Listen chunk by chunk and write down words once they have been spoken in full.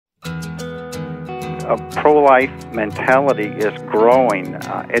a pro-life mentality is growing.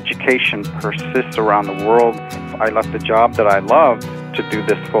 Education persists around the world. I left a job that I loved to do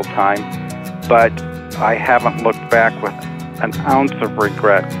this full-time, but I haven't looked back with an ounce of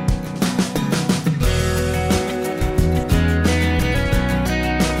regret.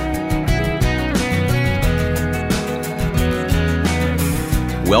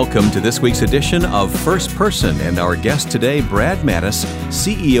 Welcome to this week's edition of First Person, and our guest today, Brad Mattes,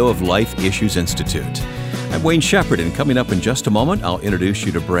 CEO of Life Issues Institute. I'm Wayne Shepherd, and coming up in just a moment, I'll introduce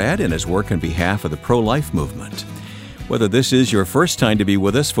you to Brad and his work on behalf of the pro-life movement. Whether this is your first time to be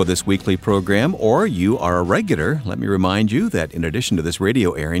with us for this weekly program or you are a regular, let me remind you that in addition to this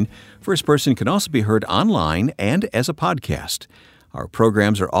radio airing, First Person can also be heard online and as a podcast. Our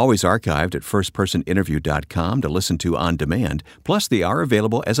programs are always archived at firstpersoninterview.com to listen to on demand, plus they are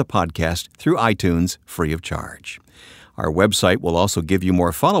available as a podcast through iTunes free of charge. Our website will also give you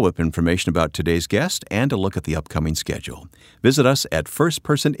more follow-up information about today's guest and a look at the upcoming schedule. Visit us at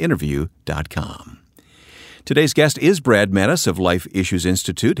firstpersoninterview.com. Today's guest is Brad Mattes of Life Issues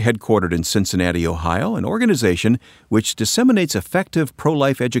Institute, headquartered in Cincinnati, Ohio, an organization which disseminates effective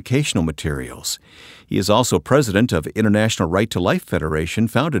pro-life educational materials. He is also president of International Right to Life Federation,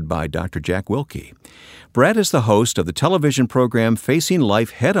 founded by Dr. Jack Wilkie. Brad is the host of the television program Facing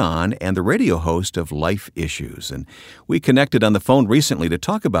Life Head-On and the radio host of Life Issues. And we connected on the phone recently to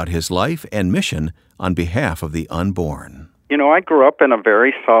talk about his life and mission on behalf of the unborn. You know, I grew up in a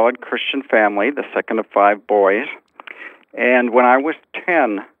very solid Christian family, the second of 5 boys. And when I was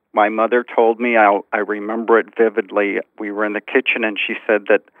 10, my mother told me, I remember it vividly, we were in the kitchen and she said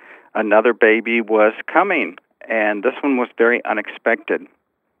that another baby was coming. And this one was very unexpected.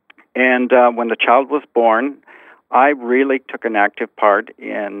 And when the child was born, I really took an active part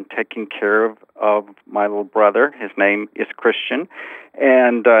in taking care of my little brother. His name is Christian.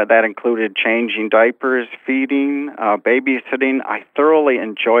 And that included changing diapers, feeding, babysitting. I thoroughly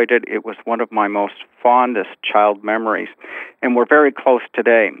enjoyed it. It was one of my most fondest child memories. And we're very close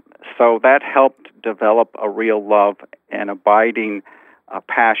today. So that helped develop a real love and abiding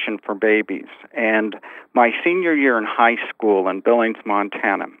passion for babies. And my senior year in high school in Billings,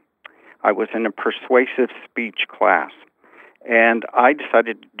 Montana, I was in a persuasive speech class, and I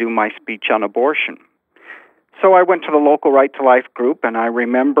decided to do my speech on abortion. So I went to the local Right to Life group, and I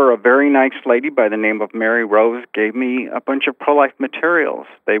remember a very nice lady by the name of Mary Rose gave me a bunch of pro-life materials.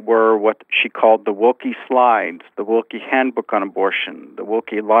 They were what she called the Wilkie Slides, the Wilkie Handbook on Abortion, the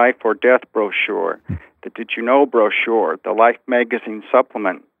Wilkie Life or Death brochure, the Did You Know brochure, the Life Magazine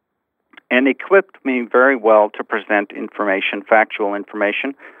supplement, and equipped me very well to present information, factual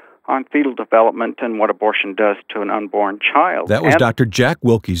information, on fetal development and what abortion does to an unborn child. That was Dr. Jack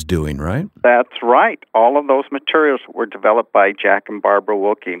Wilkie's doing, right? That's right. All of those materials were developed by Jack and Barbara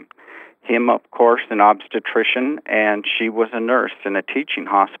Wilkie. Him, of course, an obstetrician, and she was a nurse in a teaching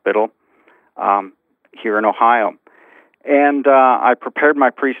hospital here in Ohio. And I prepared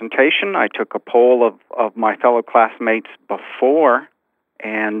my presentation. I took a poll of my fellow classmates before,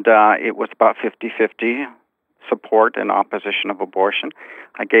 and it was about 50-50. Support and opposition of abortion.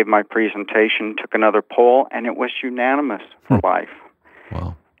 I gave my presentation, took another poll, and it was unanimous for life.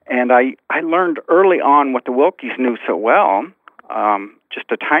 Wow. And I learned early on what the Wilkies knew so well,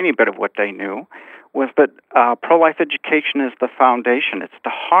 just a tiny bit of what they knew, was that pro-life education is the foundation. It's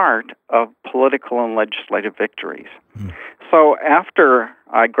the heart of political and legislative victories. So after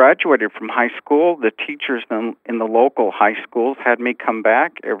I graduated from high school, the teachers in the local high schools had me come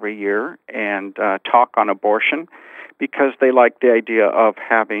back every year and talk on abortion because they liked the idea of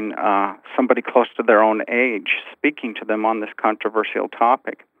having somebody close to their own age speaking to them on this controversial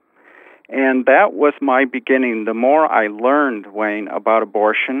topic. And that was my beginning. The more I learned, Wayne, about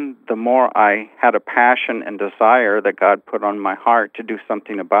abortion, the more I had a passion and desire that God put on my heart to do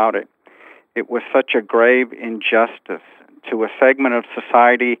something about it. It was such a grave injustice to a segment of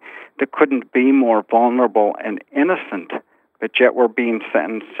society that couldn't be more vulnerable and innocent, but yet were being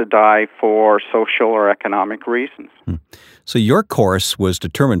sentenced to die for social or economic reasons. So your course was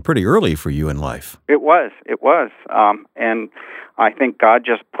determined pretty early for you in life. It was. And I think God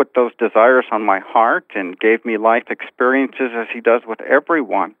just put those desires on my heart and gave me life experiences as He does with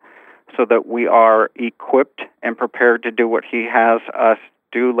everyone so that we are equipped and prepared to do what He has us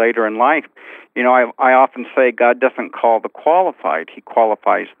do later in life. You know, I often say God doesn't call the qualified, He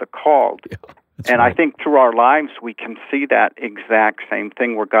qualifies the called. Yeah, and right. I think through our lives we can see that exact same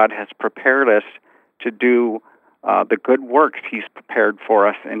thing where God has prepared us to do the good works He's prepared for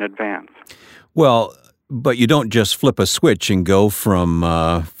us in advance. Well, But you don't just flip a switch and go from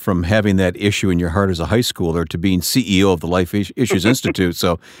having that issue in your heart as a high schooler to being CEO of the Life Issues Institute.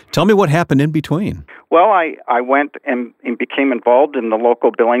 So tell me what happened in between. Well, I went and became involved in the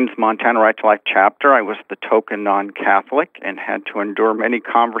local Billings, Montana Right to Life chapter. I was the token non-Catholic and had to endure many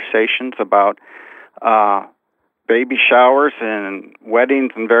conversations about baby showers and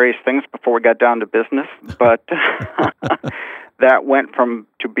weddings and various things before we got down to business. But that went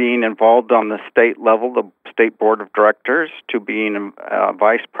to being involved on the state level, the state board of directors, to being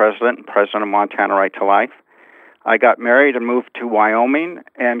vice president and president of Montana Right to Life. I got married and moved to Wyoming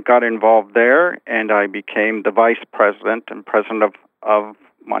and got involved there, and I became the vice president and president of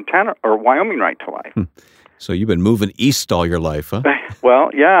Montana or Wyoming Right to Life. So you've been moving east all your life, huh? Well,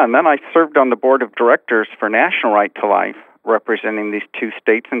 yeah, and then I served on the board of directors for National Right to Life, representing these two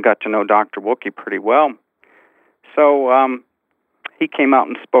states, and got to know Dr. Wilkie pretty well. So he came out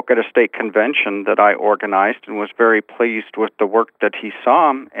and spoke at a state convention that I organized and was very pleased with the work that he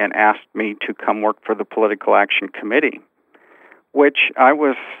saw and asked me to come work for the Political Action Committee, which I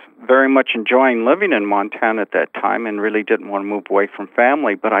was very much enjoying living in Montana at that time and really didn't want to move away from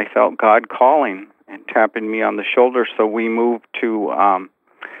family, but I felt God calling and tapping me on the shoulder, so we moved to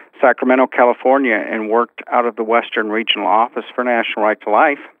Sacramento, California, and worked out of the Western Regional Office for National Right to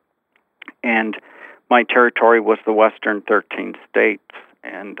Life, and my territory was the Western 13 states.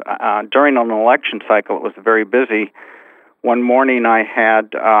 And during an election cycle, it was very busy. One morning I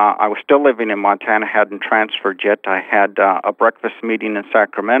was still living in Montana, hadn't transferred yet. I had a breakfast meeting in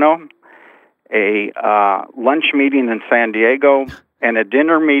Sacramento, a lunch meeting in San Diego, and a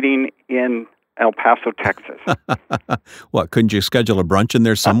dinner meeting in El Paso, Texas. What, couldn't you schedule a brunch in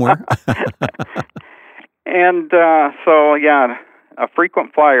there somewhere? And so, yeah, a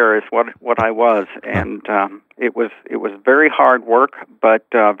frequent flyer is what I was, and it was very hard work, but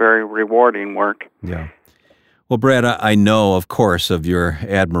very rewarding work. Yeah. Well, Brad, I know, of course, of your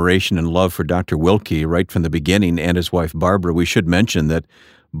admiration and love for Dr. Wilkie right from the beginning, and his wife Barbara. We should mention that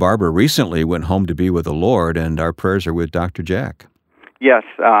Barbara recently went home to be with the Lord, and our prayers are with Dr. Jack. Yes,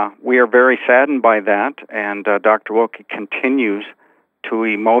 we are very saddened by that, and Dr. Wilkie continues to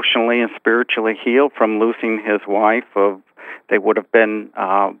emotionally and spiritually heal from losing his wife. They would have been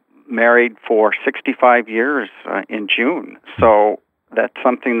married for 65 years in June. So that's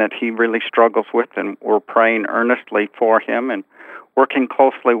something that he really struggles with, and we're praying earnestly for him and working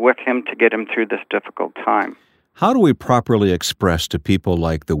closely with him to get him through this difficult time. How do we properly express to people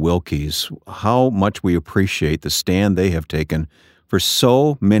like the Wilkies how much we appreciate the stand they have taken for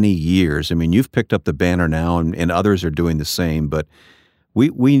so many years? I mean, you've picked up the banner now, and others are doing the same, but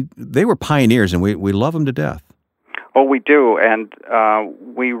they were pioneers, and we love them to death. Oh, we do, and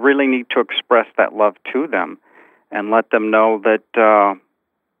we really need to express that love to them and let them know that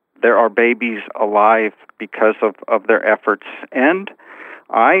there are babies alive because of their efforts. And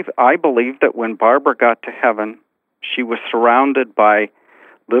I believe that when Barbara got to heaven, she was surrounded by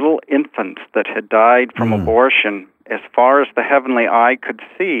little infants that had died from abortion as far as the heavenly eye could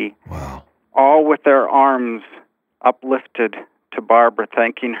see. Wow. All with their arms uplifted to Barbara,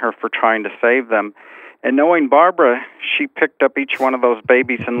 thanking her for trying to save them. And knowing Barbara, she picked up each one of those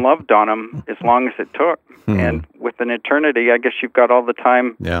babies and loved on them as long as it took. And with an eternity, I guess you've got all the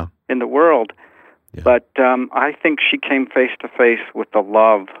time in the world. Yeah. But I think she came face to face with the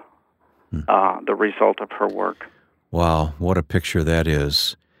love, the result of her work. Wow, what a picture that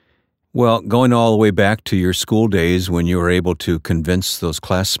is. Well, going all the way back to your school days when you were able to convince those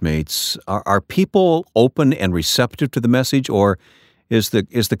classmates, are people open and receptive to the message, or is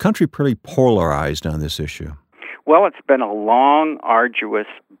the country pretty polarized on this issue? Well, it's been a long, arduous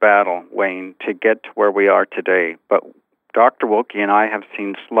battle, Wayne, to get to where we are today. But Dr. Wilkie and I have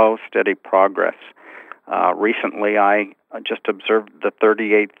seen slow, steady progress. Recently, I just observed the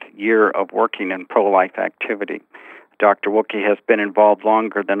 38th year of working in pro-life activity. Dr. Wilkie has been involved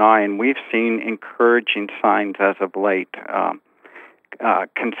longer than I, and we've seen encouraging signs as of late.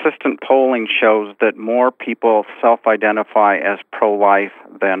 Consistent polling shows that more people self-identify as pro-life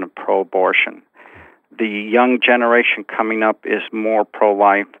than pro-abortion. The young generation coming up is more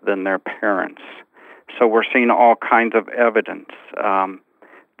pro-life than their parents. So we're seeing all kinds of evidence.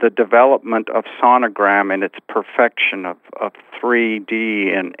 The development of sonogram and its perfection of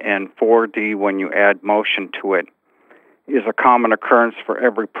 3D and 4D when you add motion to it is a common occurrence for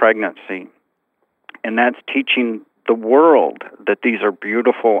every pregnancy. And that's teaching the world that these are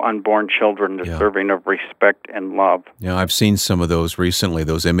beautiful unborn children deserving of respect and love. Yeah, I've seen some of those recently,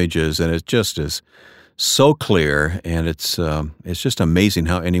 those images, and it just is so clear, and it's just amazing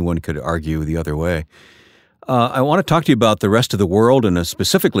how anyone could argue the other way. I want to talk to you about the rest of the world and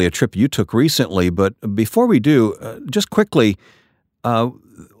specifically a trip you took recently. But before we do, just quickly,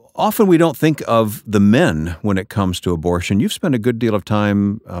 often we don't think of the men when it comes to abortion. You've spent a good deal of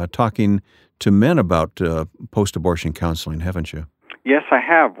time talking to men about post-abortion counseling, haven't you? Yes, I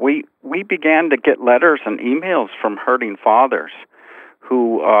have. We began to get letters and emails from hurting fathers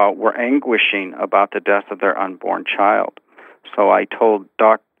who were anguishing about the death of their unborn child. So I told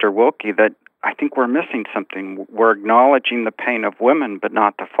Dr. Wilkie that I think we're missing something. We're acknowledging the pain of women, but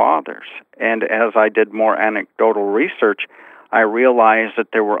not the fathers. And as I did more anecdotal research, I realized that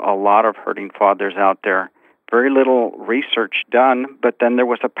there were a lot of hurting fathers out there. Very little research done, but then there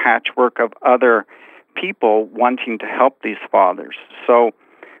was a patchwork of other people wanting to help these fathers. So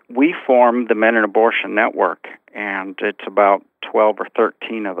we formed the Men in Abortion Network, and it's about 12 or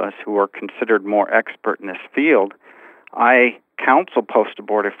 13 of us who are considered more expert in this field. I counsel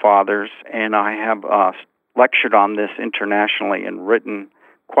post-abortive fathers, and I have lectured on this internationally and written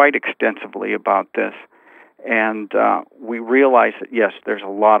quite extensively about this. And we realize that, yes, there's a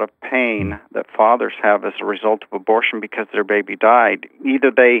lot of pain that fathers have as a result of abortion because their baby died.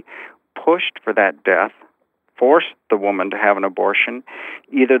 Either they pushed for that death, forced the woman to have an abortion,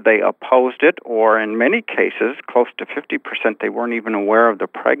 either they opposed it, or in many cases, close to 50%, they weren't even aware of the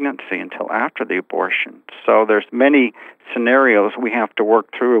pregnancy until after the abortion. So there's many scenarios we have to work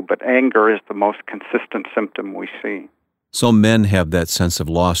through, but anger is the most consistent symptom we see. So men have that sense of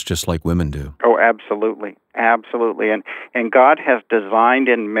loss just like women do. Oh, absolutely. Absolutely. And God has designed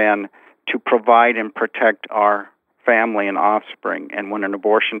in men to provide and protect our family and offspring. And when an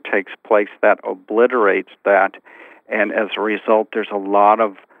abortion takes place, that obliterates that. And as a result, there's a lot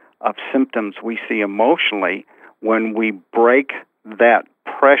of symptoms we see emotionally when we break that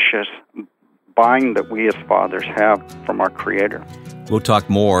precious bind that we as fathers have from our Creator. We'll talk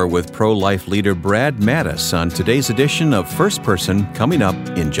more with pro-life leader Brad Mattes on today's edition of First Person, coming up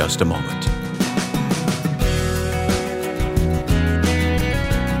in just a moment.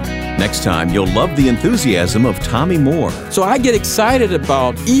 Next time, you'll love the enthusiasm of Tommy Moore. So I get excited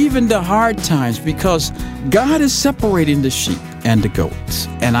about even the hard times because God is separating the sheep and the goats.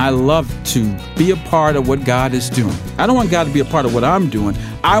 And I love to be a part of what God is doing. I don't want God to be a part of what I'm doing.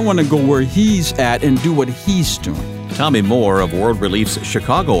 I want to go where He's at and do what He's doing. Tommy Moore of World Relief's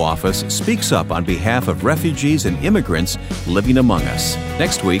Chicago office speaks up on behalf of refugees and immigrants living among us.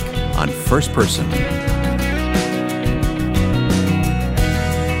 Next week on First Person.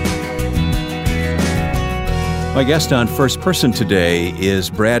 My guest on First Person today is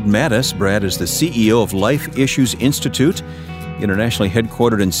Brad Mattes. Brad is the CEO of Life Issues Institute, internationally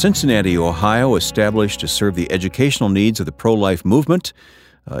headquartered in Cincinnati, Ohio, established to serve the educational needs of the pro-life movement.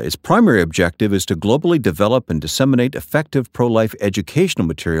 Its primary objective is to globally develop and disseminate effective pro-life educational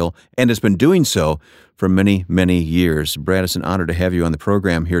material, and has been doing so for many, many years. Brad, it's an honor to have you on the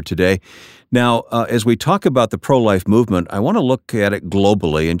program here today. Now, as we talk about the pro-life movement, I want to look at it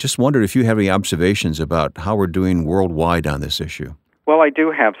globally and just wondered if you have any observations about how we're doing worldwide on this issue. Well, I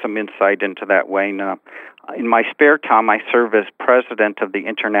do have some insight into that, Wayne. In my spare time, I serve as president of the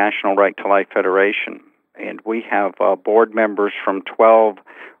International Right to Life Federation, and we have board members from 12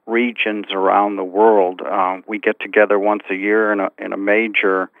 regions around the world. We get together once a year in a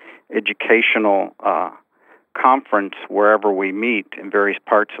major educational conference wherever we meet in various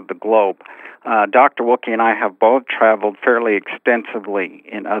parts of the globe. Dr. Wilkie and I have both traveled fairly extensively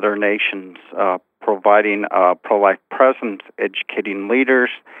in other nations, providing pro-life presence, educating leaders,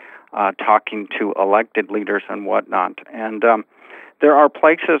 talking to elected leaders and whatnot. And there are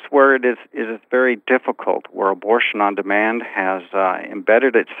places where it is very difficult, where abortion on demand has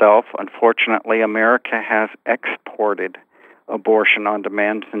embedded itself. Unfortunately, America has exported abortion on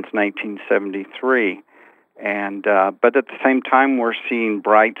demand since 1973. And but at the same time, we're seeing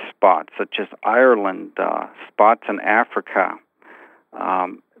bright spots, such as Ireland, spots in Africa.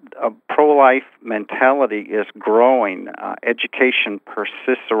 A pro-life mentality is growing. Education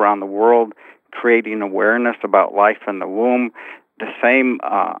persists around the world, creating awareness about life in the womb. The same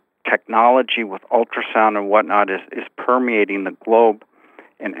technology with ultrasound and whatnot is permeating the globe.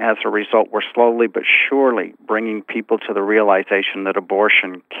 And as a result, we're slowly but surely bringing people to the realization that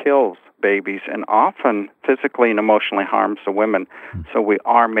abortion kills babies and often physically and emotionally harms the women. So we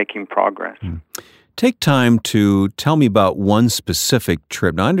are making progress. Take time to tell me about one specific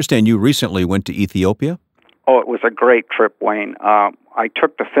trip. Now, I understand you recently went to Ethiopia. Oh, it was a great trip, Wayne. I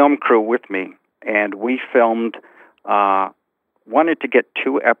took the film crew with me, and we filmed, wanted to get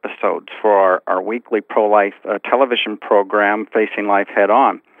 2 episodes for our weekly pro-life television program, Facing Life Head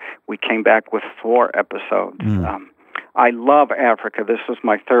On. We came back with 4 episodes. I love Africa. This was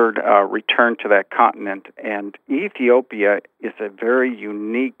my third return to that continent, and Ethiopia is a very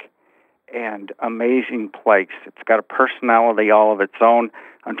unique and amazing place. It's got a personality all of its own.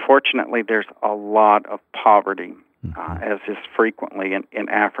 Unfortunately, there's a lot of poverty, as is frequently in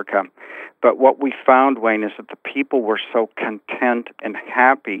Africa. But what we found, Wayne, is that the people were so content and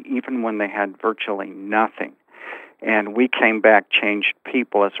happy even when they had virtually nothing. And we came back changed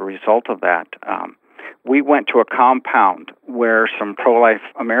people as a result of that. We went to a compound where some pro-life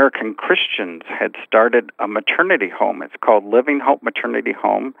American Christians had started a maternity home. It's called Living Hope Maternity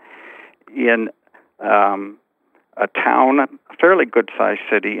Home in a town, a fairly good-sized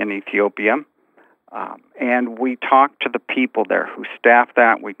city in Ethiopia. And we talked to the people there who staffed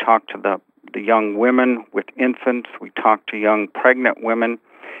that. We talked to the young women with infants. We talked to young pregnant women.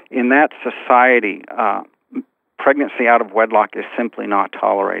 In that society, pregnancy out of wedlock is simply not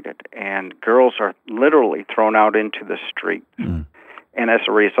tolerated, and girls are literally thrown out into the streets. And as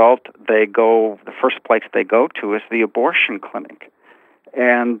a result, the first place they go to is the abortion clinic.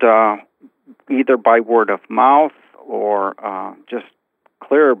 And either by word of mouth or just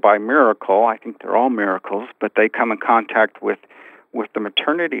clear by miracle, I think they're all miracles, but they come in contact with the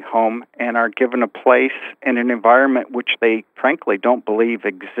maternity home and are given a place and an environment which they frankly don't believe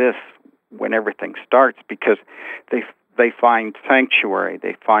exists when everything starts, because they find sanctuary,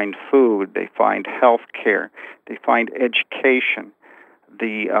 they find food, they find health care, they find education.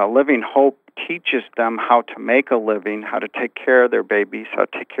 The Living Hope teaches them how to make a living, how to take care of their babies, how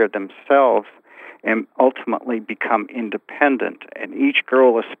to take care of themselves, and ultimately become independent. And each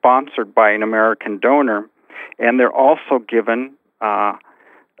girl is sponsored by an American donor, and they're also given the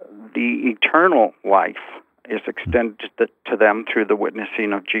eternal life is extended to them through the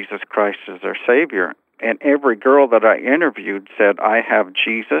witnessing of Jesus Christ as their Savior. And every girl that I interviewed said, I have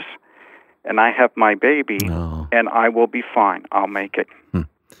Jesus, and I have my baby, and I will be fine. I'll make it.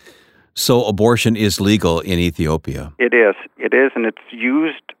 So abortion is legal in Ethiopia? It is, and it's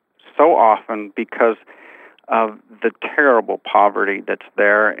used so often because of the terrible poverty that's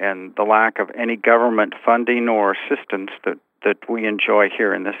there and the lack of any government funding or assistance that we enjoy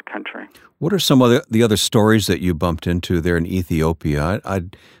here in this country. What are some of the other stories that you bumped into there in Ethiopia?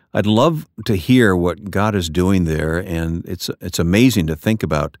 I'd love to hear what God is doing there, and it's amazing to think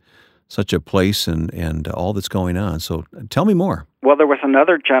about such a place and all that's going on. So tell me more. Well, there was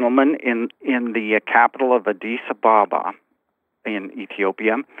another gentleman in the capital of Addis Ababa in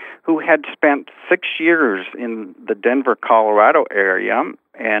Ethiopia who had spent 6 years in the Denver, Colorado area,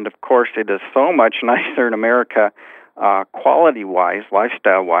 and of course it is so much nicer in America quality-wise,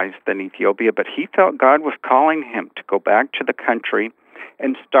 lifestyle-wise, than Ethiopia, but he felt God was calling him to go back to the country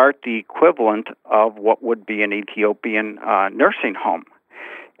and start the equivalent of what would be an Ethiopian nursing home.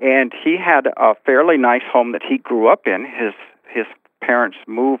 And he had a fairly nice home that he grew up in. His parents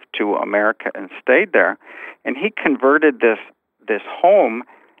moved to America and stayed there, and he converted this home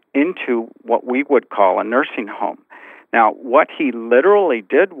into what we would call a nursing home. Now, what he literally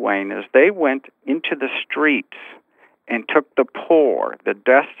did, Wayne, is they went into the streets and took the poor, the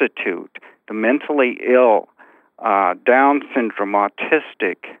destitute, the mentally ill, Down syndrome,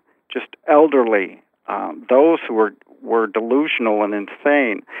 autistic, just elderly, those who were delusional and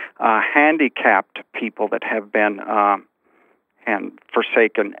insane, handicapped people that have been and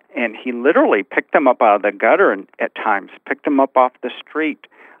forsaken. And he literally picked them up out of the gutter and at times, picked them up off the street,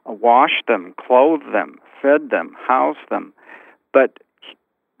 washed them, clothed them, fed them, housed them. But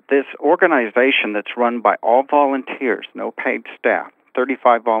this organization that's run by all volunteers, no paid staff,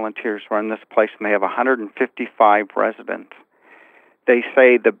 35 volunteers run this place, and they have 155 residents. They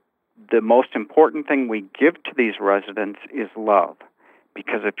say the most important thing we give to these residents is love,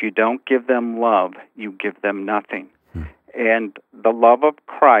 because if you don't give them love, you give them nothing. And the love of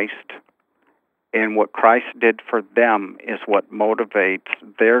Christ and what Christ did for them is what motivates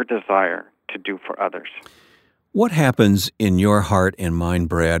their desire to do for others. What happens in your heart and mind,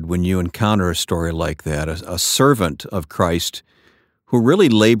 Brad, when you encounter a story like that, a servant of Christ who really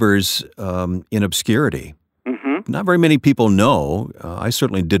labors in obscurity? Mm-hmm. Not very many people know. I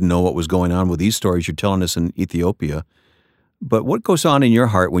certainly didn't know what was going on with these stories you're telling us in Ethiopia. But what goes on in your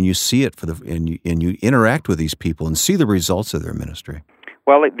heart when you see it and you interact with these people and see the results of their ministry?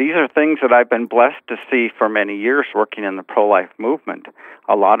 Well, these are things that I've been blessed to see for many years working in the pro-life movement.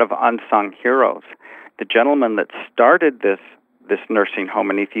 A lot of unsung heroes. The gentleman that started this nursing home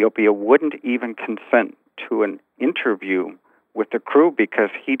in Ethiopia wouldn't even consent to an interview with the crew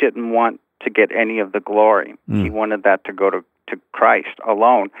because he didn't want to get any of the glory. He wanted that to go to Christ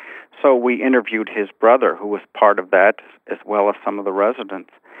alone. So we interviewed his brother, who was part of that, as well as some of the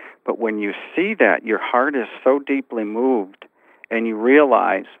residents. But when you see that, your heart is so deeply moved, and you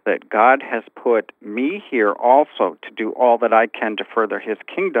realize that God has put me here also to do all that I can to further His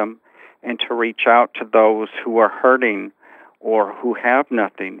kingdom and to reach out to those who are hurting or who have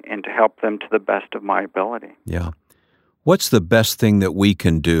nothing and to help them to the best of my ability. Yeah. What's the best thing that we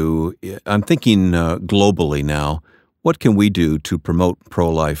can do? I'm thinking globally now. What can we do to promote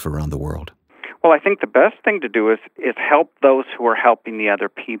pro-life around the world? Well, I think the best thing to do is help those who are helping the other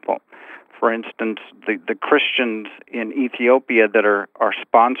people. For instance, the Christians in Ethiopia that are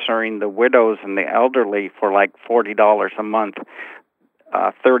sponsoring the widows and the elderly for like $40 a month.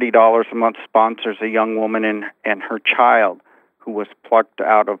 $30 a month sponsors a young woman and her child who was plucked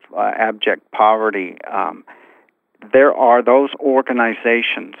out of abject poverty. There are those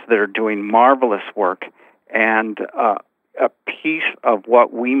organizations that are doing marvelous work, and a piece of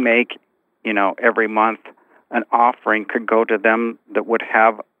what we make, every month, an offering could go to them that would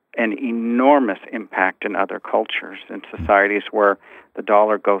have an enormous impact in other cultures and societies where the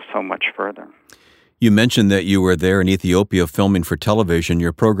dollar goes so much further. You mentioned that you were there in Ethiopia filming for television.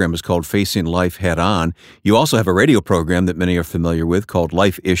 Your program is called Facing Life Head On. You also have a radio program that many are familiar with called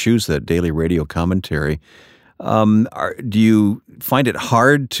Life Issues, the daily radio commentary. Do you find it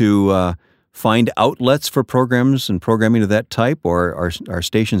hard to find outlets for programs and programming of that type, or are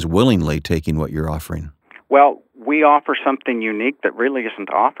stations willingly taking what you're offering? Well, we offer something unique that really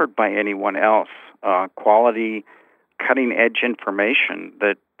isn't offered by anyone else, quality, cutting-edge information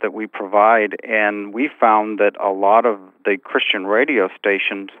that we provide, and we found that a lot of the Christian radio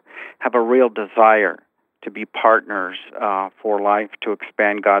stations have a real desire to be partners for life, to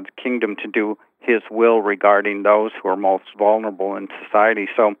expand God's kingdom, to do His will regarding those who are most vulnerable in society.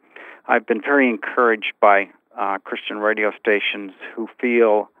 So I've been very encouraged by Christian radio stations who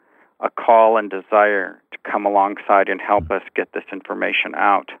feel a call and desire to come alongside and help us get this information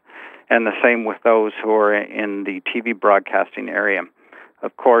out. And the same with those who are in the TV broadcasting area.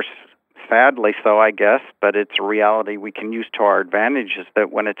 Of course, sadly so, I guess, but it's a reality we can use to our advantage, is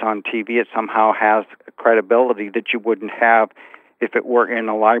that when it's on TV, it somehow has a credibility that you wouldn't have if it were in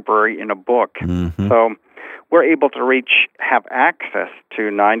a library in a book. Mm-hmm. So we're able to have access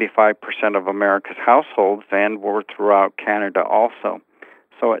to 95% of America's households, and we're throughout Canada also.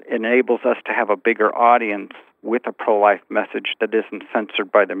 So it enables us to have a bigger audience with a pro-life message that isn't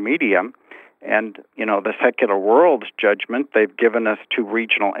censored by the media. And, the secular world's judgment, they've given us 2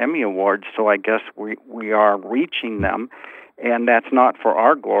 regional Emmy Awards, so I guess we are reaching them. And that's not for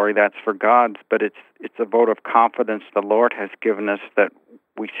our glory, that's for God's, but it's a vote of confidence the Lord has given us that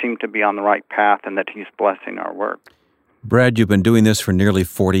we seem to be on the right path and that He's blessing our work. Brad, you've been doing this for nearly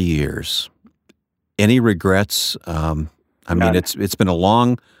 40 years. Any regrets? None. It's been a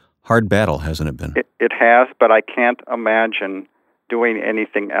long, hard battle, hasn't it been? It has, but I can't imagine doing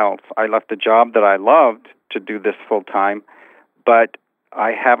anything else. I left a job that I loved to do this full time, but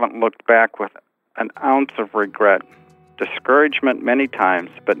I haven't looked back with an ounce of regret. Discouragement many times,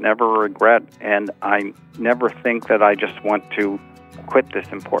 but never regret, and I never think that I just want to quit this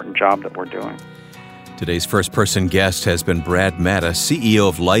important job that we're doing. Today's first-person guest has been Brad Matta, CEO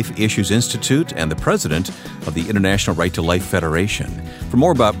of Life Issues Institute and the president of the International Right to Life Federation. For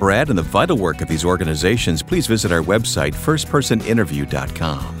more about Brad and the vital work of these organizations, please visit our website,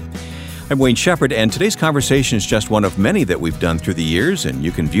 firstpersoninterview.com. I'm Wayne Shepherd, and today's conversation is just one of many that we've done through the years, and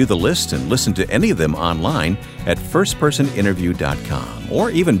you can view the list and listen to any of them online at firstpersoninterview.com. Or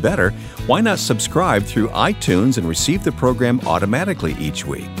even better, why not subscribe through iTunes and receive the program automatically each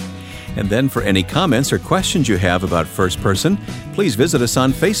week? And then for any comments or questions you have about First Person, please visit us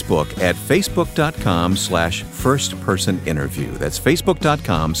on Facebook at facebook.com/firstpersoninterview. That's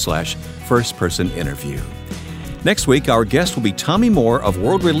facebook.com/firstpersoninterview. Next week, our guest will be Tommy Moore of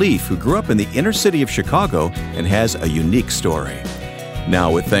World Relief, who grew up in the inner city of Chicago and has a unique story.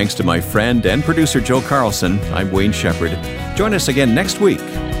 Now, with thanks to my friend and producer Joe Carlson, I'm Wayne Shepherd. Join us again next week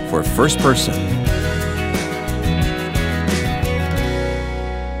for First Person.